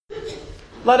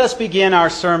Let us begin our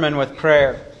sermon with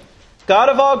prayer. God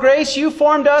of all grace, you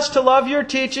formed us to love your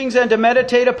teachings and to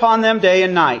meditate upon them day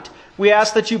and night. We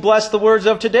ask that you bless the words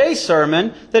of today's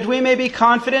sermon, that we may be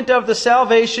confident of the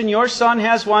salvation your Son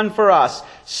has won for us,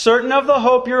 certain of the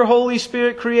hope your Holy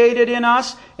Spirit created in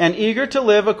us, and eager to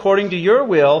live according to your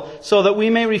will, so that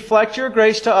we may reflect your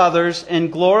grace to others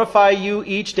and glorify you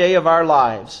each day of our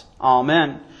lives.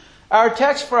 Amen. Our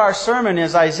text for our sermon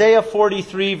is Isaiah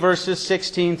 43, verses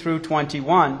 16 through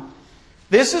 21.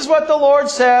 This is what the Lord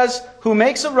says, who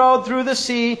makes a road through the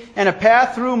sea and a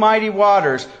path through mighty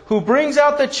waters, who brings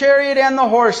out the chariot and the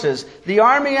horses, the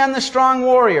army and the strong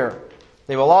warrior.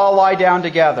 They will all lie down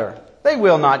together. They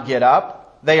will not get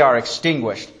up. They are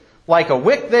extinguished. Like a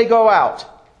wick they go out.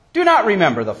 Do not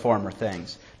remember the former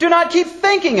things. Do not keep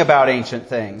thinking about ancient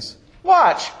things.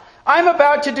 Watch, I am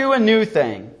about to do a new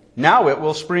thing. Now it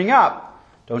will spring up.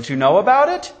 Don't you know about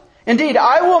it? Indeed,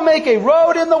 I will make a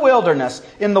road in the wilderness.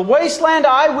 In the wasteland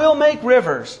I will make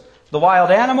rivers. The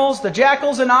wild animals, the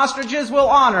jackals and ostriches will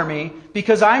honor me,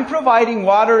 because I'm providing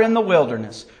water in the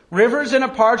wilderness, rivers in a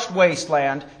parched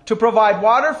wasteland, to provide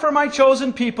water for my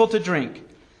chosen people to drink.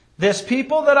 This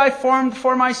people that I formed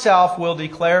for myself will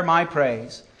declare my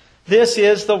praise. This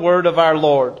is the word of our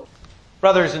Lord.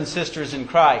 Brothers and sisters in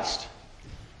Christ,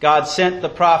 God sent the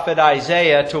prophet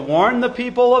Isaiah to warn the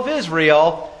people of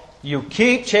Israel, you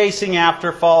keep chasing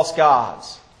after false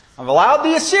gods. I've allowed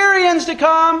the Assyrians to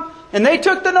come, and they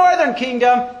took the northern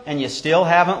kingdom, and you still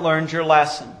haven't learned your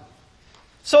lesson.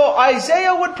 So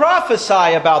Isaiah would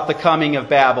prophesy about the coming of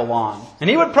Babylon. And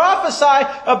he would prophesy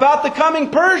about the coming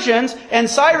Persians and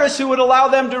Cyrus, who would allow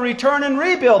them to return and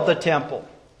rebuild the temple.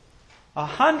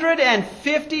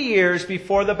 150 years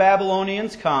before the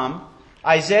Babylonians come,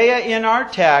 Isaiah in our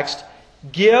text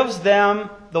gives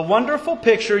them the wonderful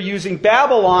picture using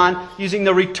Babylon, using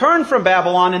the return from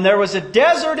Babylon, and there was a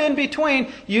desert in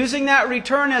between, using that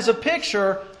return as a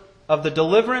picture of the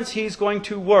deliverance he's going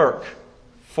to work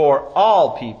for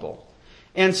all people.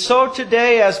 And so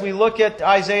today, as we look at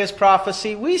Isaiah's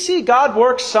prophecy, we see God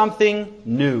work something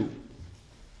new.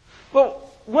 But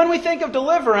when we think of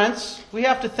deliverance, we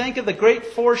have to think of the great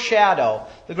foreshadow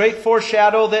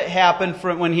that happened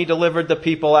when he delivered the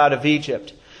people out of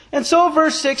Egypt. And so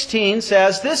verse 16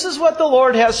 says, this is what the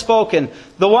Lord has spoken,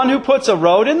 the one who puts a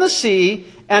road in the sea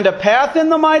and a path in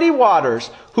the mighty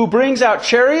waters, who brings out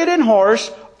chariot and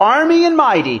horse, army and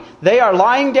mighty. They are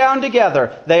lying down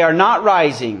together. They are not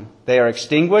rising. They are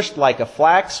extinguished like a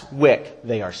flax wick.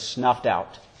 They are snuffed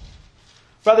out.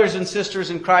 Brothers and sisters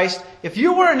in Christ, if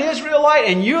you were an Israelite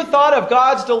and you thought of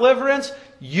God's deliverance,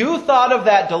 you thought of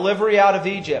that delivery out of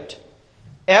Egypt.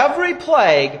 Every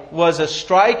plague was a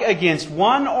strike against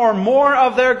one or more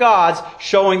of their gods,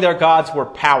 showing their gods were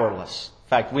powerless. In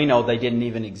fact, we know they didn't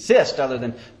even exist other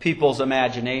than people's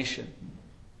imagination.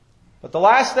 But the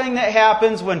last thing that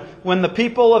happens when the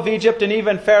people of Egypt and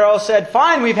even Pharaoh said,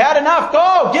 fine, we've had enough,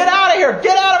 go, get out of here,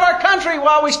 get out of our country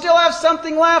while we still have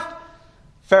something left,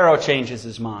 Pharaoh changes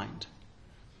his mind.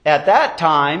 At that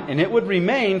time, and it would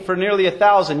remain for nearly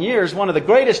 1,000 years, one of the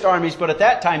greatest armies, but at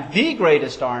that time the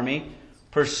greatest army,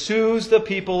 pursues the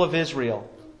people of Israel.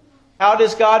 How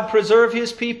does God preserve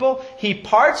His people? He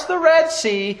parts the Red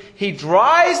Sea, He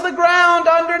dries the ground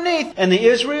underneath, and the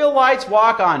Israelites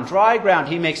walk on dry ground.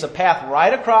 He makes a path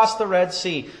right across the Red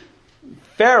Sea.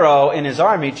 Pharaoh and his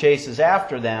army chases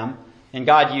after them, and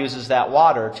God uses that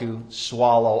water to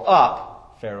swallow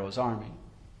up Pharaoh's army.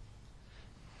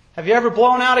 Have you ever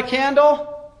blown out a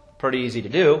candle? Pretty easy to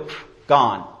do.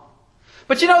 Gone.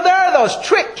 But you know, there are those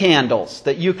trick candles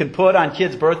that you can put on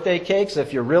kids' birthday cakes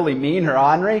if you're really mean or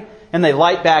ornery, and they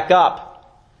light back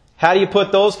up. How do you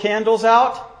put those candles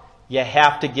out? You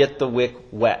have to get the wick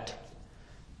wet.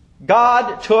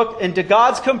 God took, into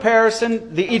God's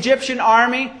comparison, the Egyptian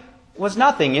army was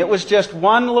nothing. It was just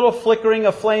one little flickering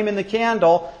of flame in the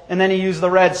candle, and then He used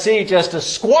the Red Sea just to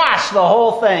squash the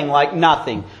whole thing like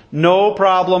nothing. No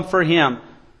problem for Him.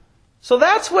 So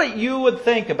that's what you would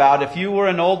think about if you were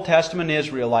an Old Testament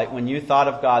Israelite when you thought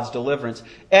of God's deliverance.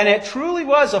 And it truly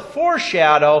was a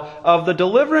foreshadow of the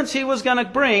deliverance He was going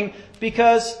to bring,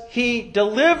 because He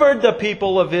delivered the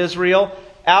people of Israel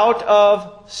out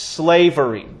of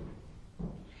slavery.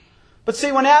 But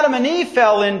see, when Adam and Eve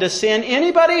fell into sin,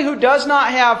 anybody who does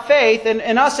not have faith,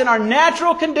 and us in our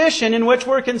natural condition in which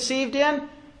we're conceived in,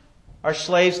 are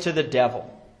slaves to the devil.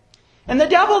 And the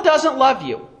devil doesn't love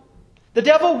you. The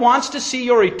devil wants to see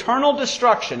your eternal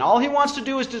destruction. All he wants to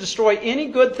do is to destroy any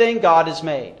good thing God has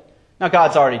made. Now,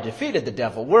 God's already defeated the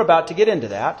devil. We're about to get into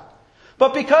that.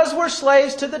 But because we're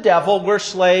slaves to the devil, we're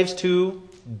slaves to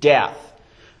death.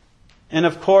 And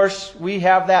of course, we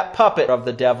have that puppet of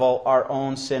the devil, our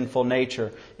own sinful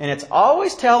nature. And it's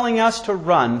always telling us to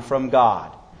run from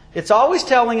God. It's always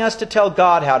telling us to tell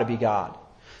God how to be God.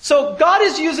 So God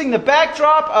is using the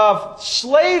backdrop of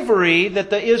slavery that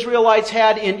the Israelites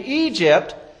had in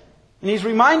Egypt, and He's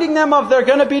reminding them of they're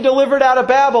going to be delivered out of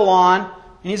Babylon,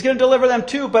 and He's going to deliver them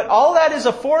too. But all that is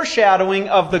a foreshadowing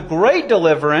of the great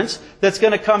deliverance that's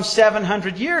going to come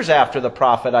 700 years after the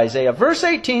prophet Isaiah. Verse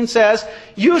 18 says,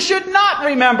 "You should not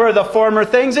remember the former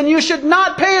things, and you should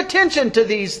not pay attention to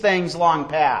these things long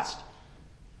past."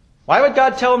 Why would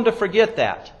God tell them to forget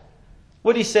that?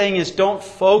 What He's saying is, don't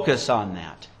focus on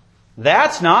that.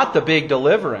 That's not the big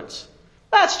deliverance.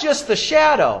 That's just the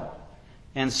shadow.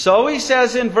 And so He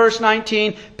says in verse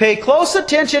 19, "Pay close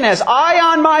attention as I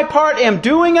on my part am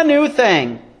doing a new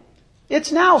thing.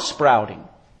 It's now sprouting."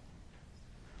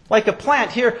 Like a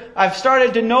plant here, I've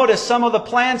started to notice some of the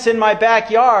plants in my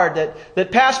backyard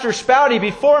that Pastor Spouty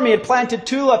before me had planted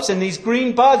tulips, and these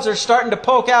green buds are starting to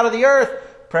poke out of the earth.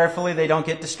 Prayerfully they don't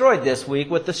get destroyed this week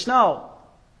with the snow.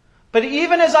 But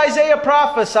even as Isaiah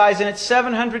prophesies, and it's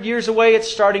 700 years away, it's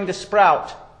starting to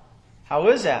sprout. How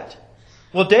is that?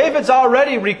 Well, David's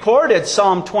already recorded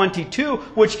Psalm 22,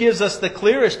 which gives us the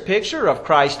clearest picture of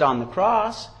Christ on the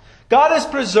cross. God is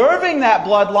preserving that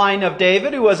bloodline of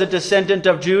David, who was a descendant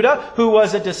of Judah, who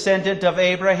was a descendant of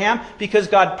Abraham, because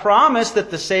God promised that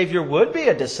the Savior would be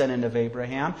a descendant of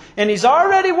Abraham. And He's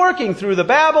already working through the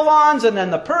Babylons, and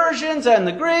then the Persians, and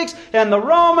the Greeks, and the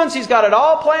Romans. He's got it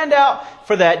all planned out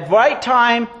for that right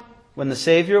time when the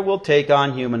Savior will take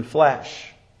on human flesh.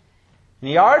 And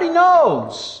He already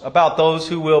knows about those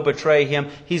who will betray Him.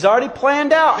 He's already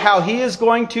planned out how He is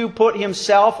going to put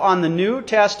Himself on the New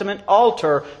Testament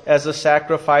altar as a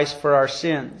sacrifice for our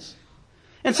sins.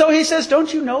 And so He says,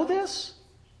 don't you know this?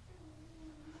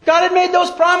 God had made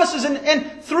those promises,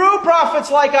 and through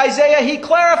prophets like Isaiah, He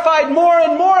clarified more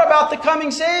and more about the coming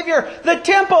Savior. The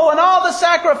temple and all the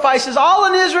sacrifices, all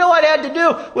an Israelite had to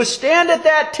do was stand at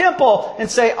that temple and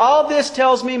say, all this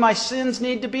tells me my sins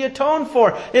need to be atoned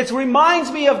for. It reminds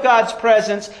me of God's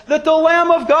presence, that the Lamb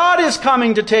of God is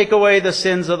coming to take away the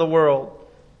sins of the world.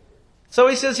 So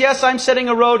He says, yes, I'm setting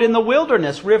a road in the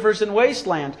wilderness, rivers and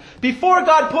wasteland. Before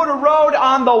God put a road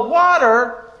on the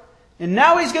water, and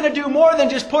now He's going to do more than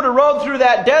just put a road through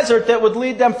that desert that would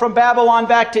lead them from Babylon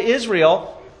back to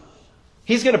Israel.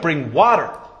 He's going to bring water.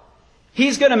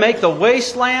 He's going to make the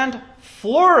wasteland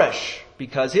flourish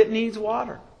because it needs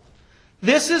water.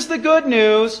 This is the good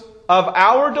news of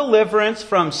our deliverance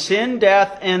from sin,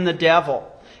 death, and the devil.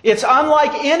 It's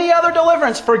unlike any other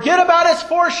deliverance. Forget about its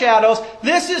foreshadows.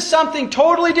 This is something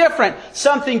totally different,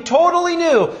 something totally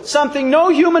new, something no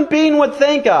human being would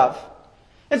think of.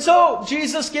 And so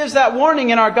Jesus gives that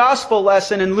warning in our gospel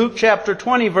lesson in Luke chapter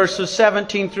 20, verses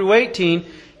 17 through 18.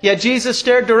 Yet Jesus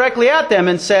stared directly at them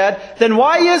and said, "Then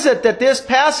why is it that this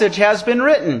passage has been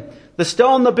written? The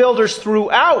stone the builders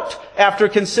threw out after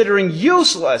considering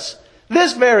useless,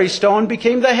 this very stone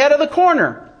became the head of the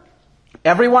corner.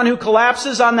 Everyone who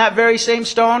collapses on that very same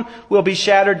stone will be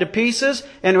shattered to pieces,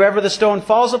 and whoever the stone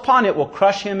falls upon, it will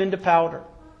crush him into powder."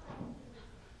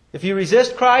 If you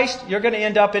resist Christ, you're going to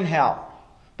end up in hell.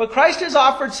 But Christ has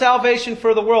offered salvation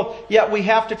for the world, yet we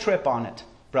have to trip on it,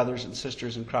 brothers and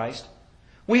sisters in Christ.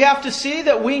 We have to see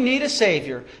that we need a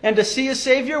Savior. And to see a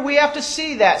Savior, we have to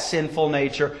see that sinful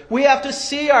nature. We have to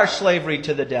see our slavery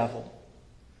to the devil.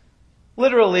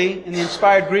 Literally, in the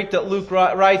inspired Greek that Luke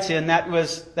writes in,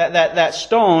 that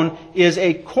stone is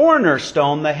a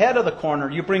cornerstone, the head of the corner.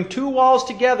 You bring two walls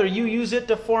together, you use it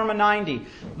to form a 90.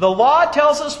 The law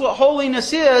tells us what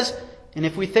holiness is, and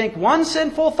if we think one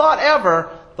sinful thought ever,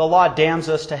 the law damns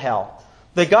us to hell.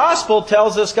 The gospel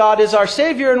tells us God is our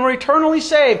Savior and we're eternally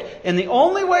saved. And the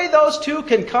only way those two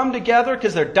can come together,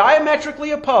 because they're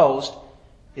diametrically opposed,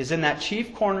 is in that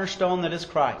chief cornerstone that is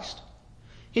Christ.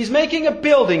 He's making a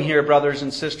building here, brothers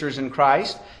and sisters in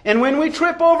Christ. And when we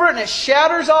trip over it and it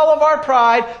shatters all of our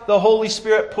pride, the Holy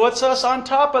Spirit puts us on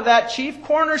top of that chief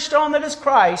cornerstone that is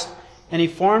Christ, and He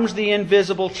forms the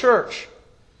invisible church.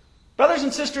 Brothers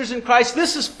and sisters in Christ,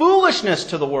 this is foolishness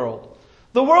to the world.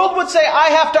 The world would say,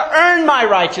 I have to earn my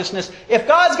righteousness. If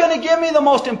God's going to give me the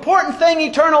most important thing,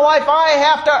 eternal life, I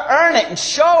have to earn it and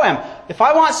show Him. If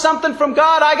I want something from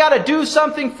God, I got to do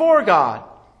something for God.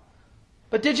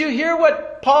 But did you hear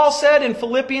what Paul said in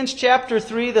Philippians chapter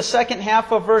 3, the second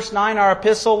half of verse 9, our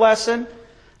epistle lesson?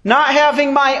 Not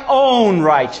having my own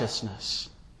righteousness,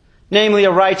 namely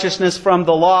a righteousness from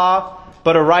the law,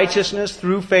 but a righteousness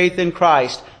through faith in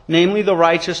Christ, namely the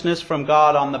righteousness from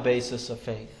God on the basis of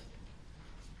faith.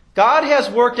 God has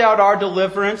worked out our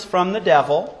deliverance from the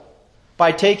devil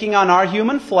by taking on our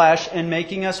human flesh and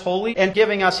making us holy and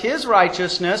giving us His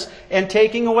righteousness and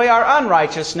taking away our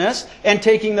unrighteousness and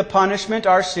taking the punishment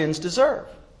our sins deserve.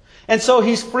 And so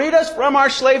He's freed us from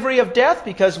our slavery of death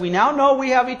because we now know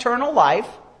we have eternal life.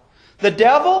 The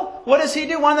devil, what does he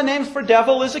do? One of the names for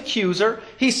devil is accuser.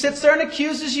 He sits there and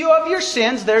accuses you of your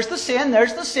sins. There's the sin,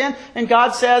 there's the sin. And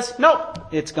God says, nope,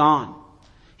 it's gone.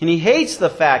 And He hates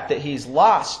the fact that he's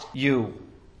lost you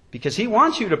because He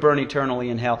wants you to burn eternally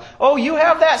in hell. Oh, you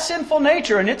have that sinful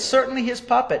nature and it's certainly His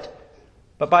puppet.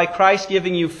 But by Christ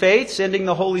giving you faith, sending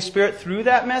the Holy Spirit through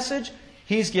that message,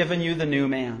 He's given you the new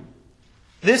man.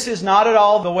 This is not at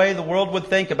all the way the world would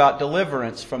think about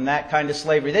deliverance from that kind of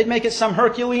slavery. They'd make it some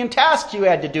Herculean task you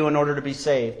had to do in order to be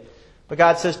saved. But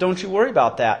God says, don't you worry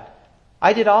about that.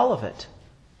 I did all of it.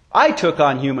 I took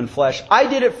on human flesh. I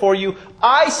did it for you.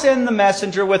 I send the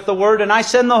messenger with the Word, and I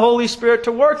send the Holy Spirit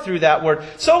to work through that Word.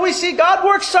 So we see God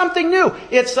works something new.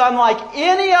 It's unlike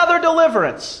any other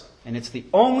deliverance. And it's the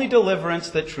only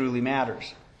deliverance that truly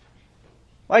matters.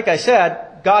 Like I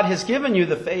said, God has given you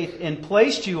the faith and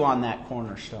placed you on that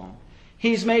cornerstone.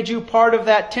 He's made you part of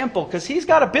that temple because He's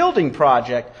got a building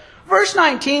project. Verse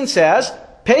 19 says,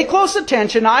 pay close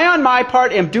attention. I on my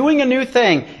part am doing a new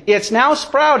thing. It's now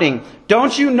sprouting.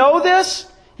 Don't you know this?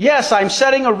 Yes, I'm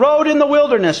setting a road in the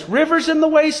wilderness, rivers in the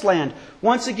wasteland.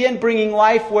 Once again bringing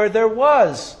life where there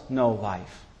was no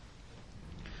life.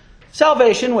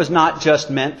 Salvation was not just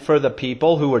meant for the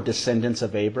people who were descendants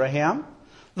of Abraham.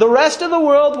 The rest of the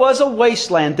world was a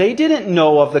wasteland. They didn't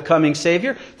know of the coming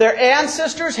Savior. Their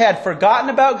ancestors had forgotten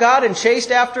about God and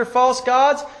chased after false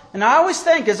gods. And I always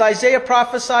think, as Isaiah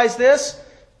prophesies this,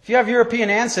 if you have European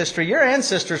ancestry, your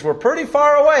ancestors were pretty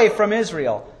far away from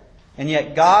Israel. And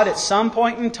yet God, at some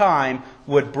point in time,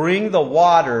 would bring the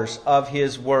waters of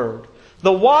His Word.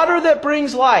 The water that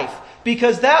brings life.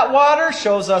 Because that water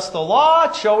shows us the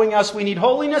law, showing us we need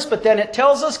holiness, but then it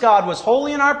tells us God was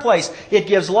holy in our place. It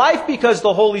gives life because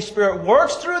the Holy Spirit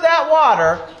works through that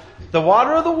water, the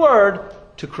water of the Word,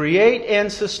 to create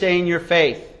and sustain your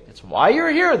faith. It's why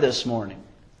you're here this morning.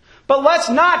 But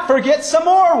let's not forget some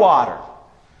more water.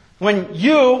 When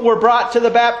you were brought to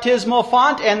the baptismal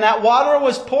font and that water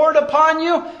was poured upon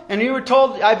you and you were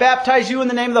told, I baptize you in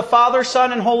the name of the Father,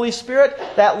 Son, and Holy Spirit,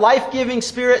 that life-giving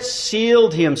Spirit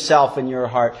sealed Himself in your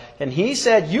heart. And He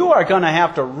said, you are going to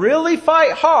have to really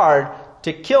fight hard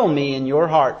to kill me in your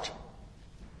heart.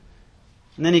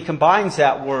 And then He combines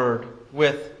that word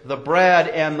with the bread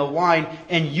and the wine,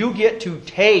 and you get to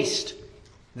taste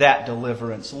that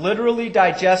deliverance. Literally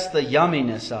digest the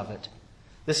yumminess of it.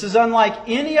 This is unlike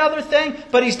any other thing,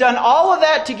 but He's done all of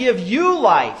that to give you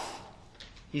life.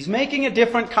 He's making a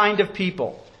different kind of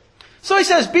people. So He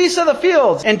says, beasts of the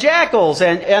fields and jackals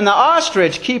and the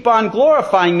ostrich keep on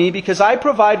glorifying me because I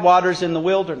provide waters in the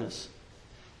wilderness.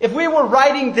 If we were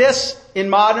writing this in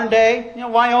modern day,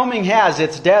 Wyoming has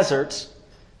its deserts.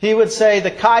 He would say the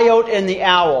coyote and the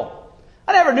owl.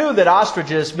 I never knew that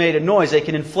ostriches made a noise. They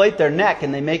can inflate their neck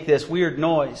and they make this weird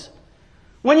noise.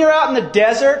 When you're out in the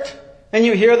desert, and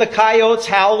you hear the coyotes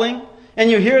howling, and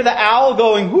you hear the owl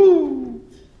going, whoo,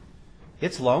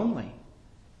 it's lonely.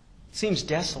 It seems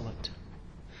desolate.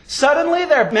 Suddenly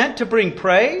they're meant to bring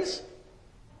praise.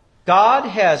 God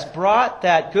has brought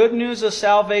that good news of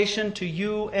salvation to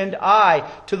you and I,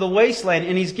 to the wasteland,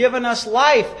 and He's given us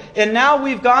life. And now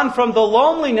we've gone from the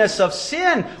loneliness of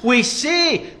sin. We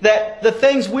see that the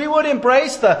things we would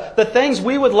embrace, the things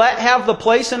we would let have the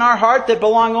place in our heart that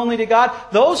belong only to God,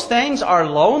 those things are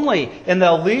lonely, and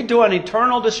they'll lead to an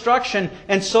eternal destruction.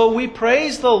 And so we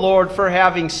praise the Lord for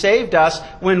having saved us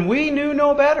when we knew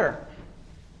no better.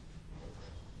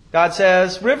 God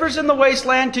says, rivers in the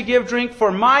wasteland to give drink for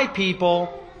my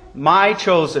people, my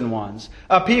chosen ones.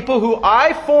 A people who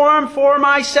I form for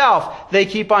myself. They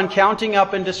keep on counting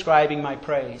up and describing my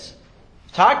praise.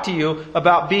 Talk to you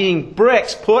about being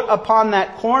bricks put upon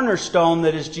that cornerstone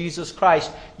that is Jesus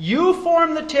Christ. You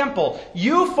form the temple.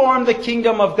 You form the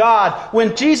kingdom of God.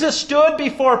 When Jesus stood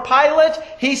before Pilate,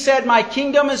 He said, my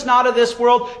kingdom is not of this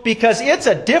world, because it's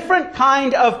a different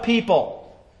kind of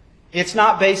people. It's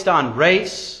not based on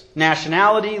race,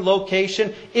 nationality,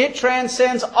 location. It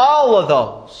transcends all of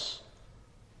those.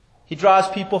 He draws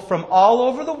people from all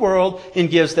over the world and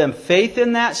gives them faith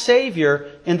in that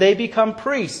Savior, and they become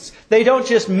priests. They don't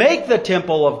just make the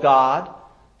temple of God.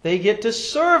 They get to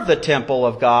serve the temple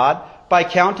of God by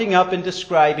counting up and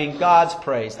describing God's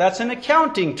praise. That's an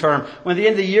accounting term. When at the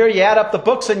end of the year you add up the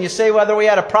books and you say whether we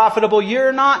had a profitable year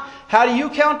or not, how do you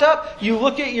count up? You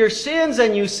look at your sins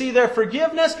and you see their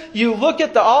forgiveness. You look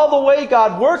at all the way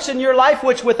God works in your life,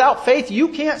 which without faith you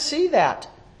can't see that.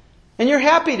 And you're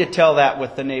happy to tell that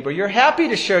with the neighbor. You're happy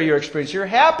to share your experience. You're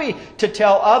happy to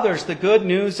tell others the good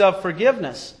news of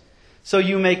forgiveness. So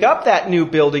you make up that new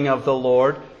building of the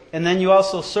Lord, and then you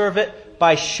also serve it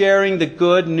by sharing the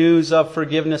good news of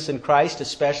forgiveness in Christ,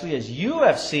 especially as you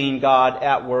have seen God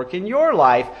at work in your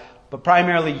life, but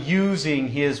primarily using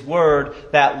His Word,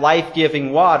 that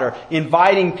life-giving water,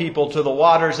 inviting people to the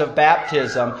waters of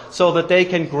baptism so that they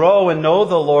can grow and know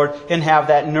the Lord and have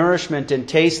that nourishment and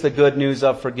taste the good news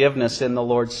of forgiveness in the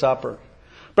Lord's Supper.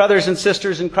 Brothers and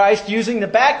sisters in Christ, using the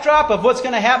backdrop of what's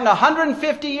going to happen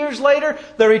 150 years later,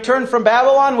 the return from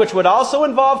Babylon, which would also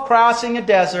involve crossing a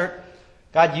desert,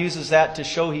 God uses that to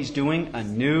show He's doing a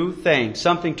new thing,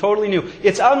 something totally new.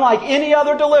 It's unlike any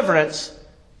other deliverance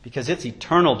because it's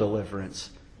eternal deliverance.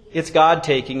 It's God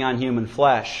taking on human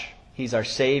flesh. He's our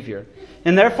Savior.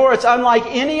 And therefore it's unlike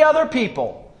any other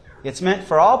people. It's meant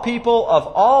for all people of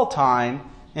all time,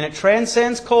 and it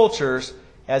transcends cultures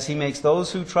as He makes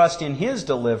those who trust in His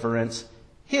deliverance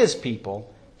His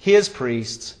people, His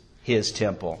priests, His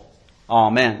temple.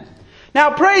 Amen.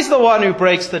 Now praise the one who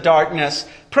breaks the darkness.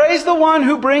 Praise the one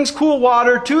who brings cool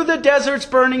water to the desert's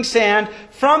burning sand.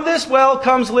 From this well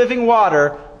comes living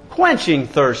water, quenching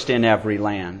thirst in every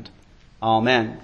land. Amen.